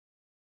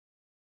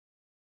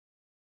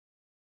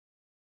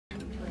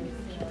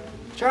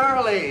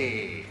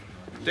Charlie!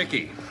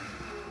 Dickie,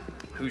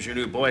 who's your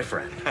new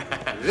boyfriend?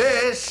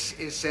 This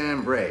is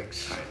Sam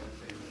Briggs.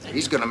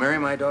 He's gonna marry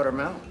my daughter,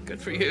 Mel.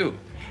 Good for you.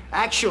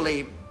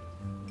 Actually,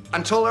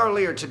 until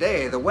earlier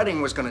today, the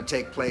wedding was gonna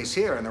take place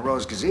here in the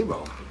Rose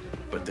Gazebo.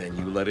 But then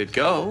you let it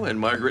go, and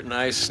Margaret and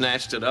I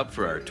snatched it up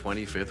for our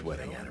 25th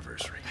wedding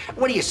anniversary.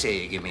 What do you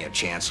say you give me a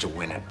chance to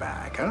win it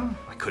back, huh?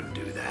 I couldn't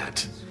do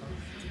that.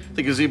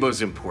 The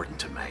gazebo's important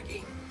to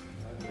Maggie.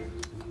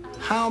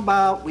 How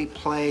about we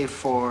play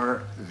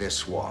for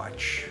this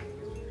watch?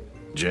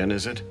 Jen,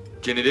 is it?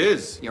 Jen, it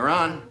is. You're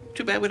on.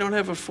 Too bad we don't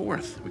have a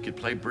fourth. We could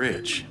play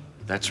bridge.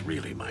 That's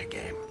really my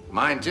game.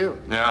 Mine too.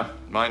 Yeah,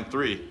 mine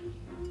 3.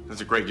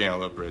 That's a great game. I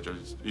love bridge. I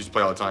used to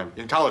play all the time.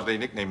 In college, they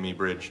nicknamed me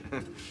Bridge.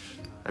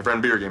 My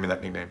friend Beer gave me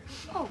that nickname.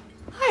 Oh,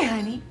 hi,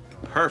 honey.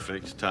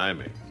 Perfect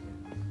timing.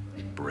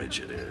 Bridge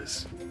it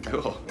is.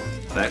 Cool.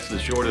 That's the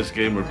shortest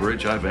game of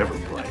bridge I've ever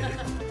played.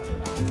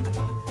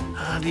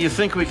 Do you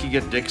think we could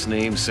get Dick's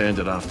name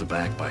sanded off the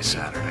back by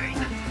Saturday?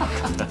 I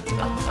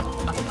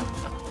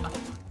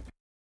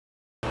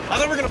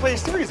thought we were going to play a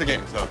series of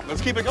games, though. Let's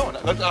keep it going.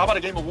 How about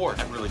a game of war?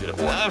 I'm really good at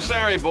war. I'm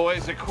sorry,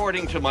 boys.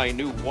 According to my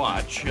new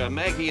watch,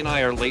 Maggie and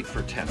I are late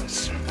for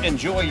tennis.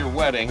 Enjoy your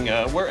wedding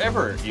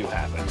wherever you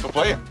have it. So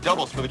play it.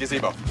 Doubles for the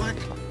gazebo.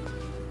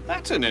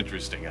 That's an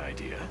interesting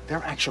idea.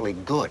 They're actually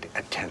good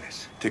at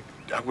tennis. Dick,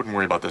 I wouldn't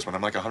worry about this one.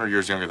 I'm like 100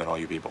 years younger than all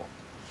you people.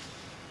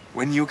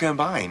 When you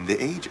combine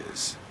the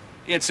ages.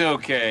 It's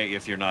okay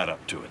if you're not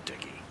up to it,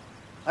 Dickie.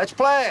 Let's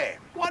play.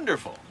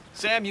 Wonderful.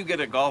 Sam, you get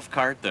a golf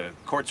cart. The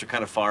courts are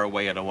kind of far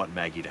away. I don't want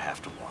Maggie to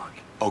have to walk.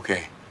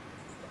 Okay.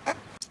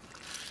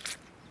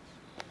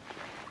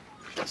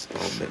 That's a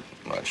little bit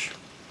much.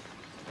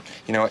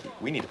 You know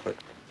what? We need to put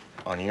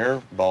on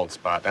your bald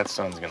spot. That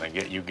sun's gonna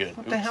get you good.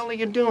 What the hell are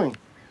you doing?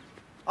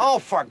 Oh,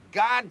 for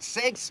God's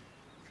sakes.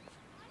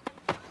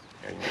 Here,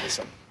 you can get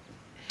some.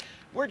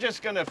 We're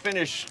just gonna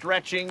finish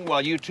stretching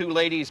while you two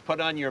ladies put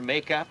on your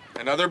makeup.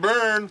 Another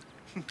burn.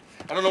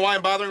 I don't know why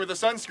I'm bothering with the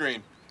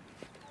sunscreen.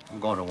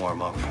 I'm going to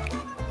warm up.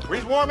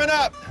 He's warming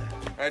up.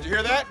 Did you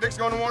hear that? Dick's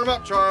going to warm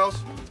up,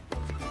 Charles.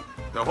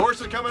 The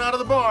horse is coming out of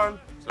the barn,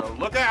 so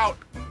look out.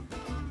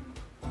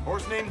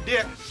 Horse named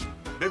Dick.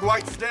 Big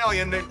white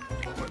stallion.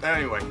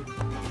 Anyway,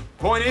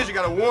 point is, you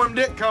got a warm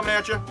Dick coming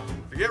at you.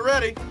 So get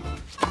ready.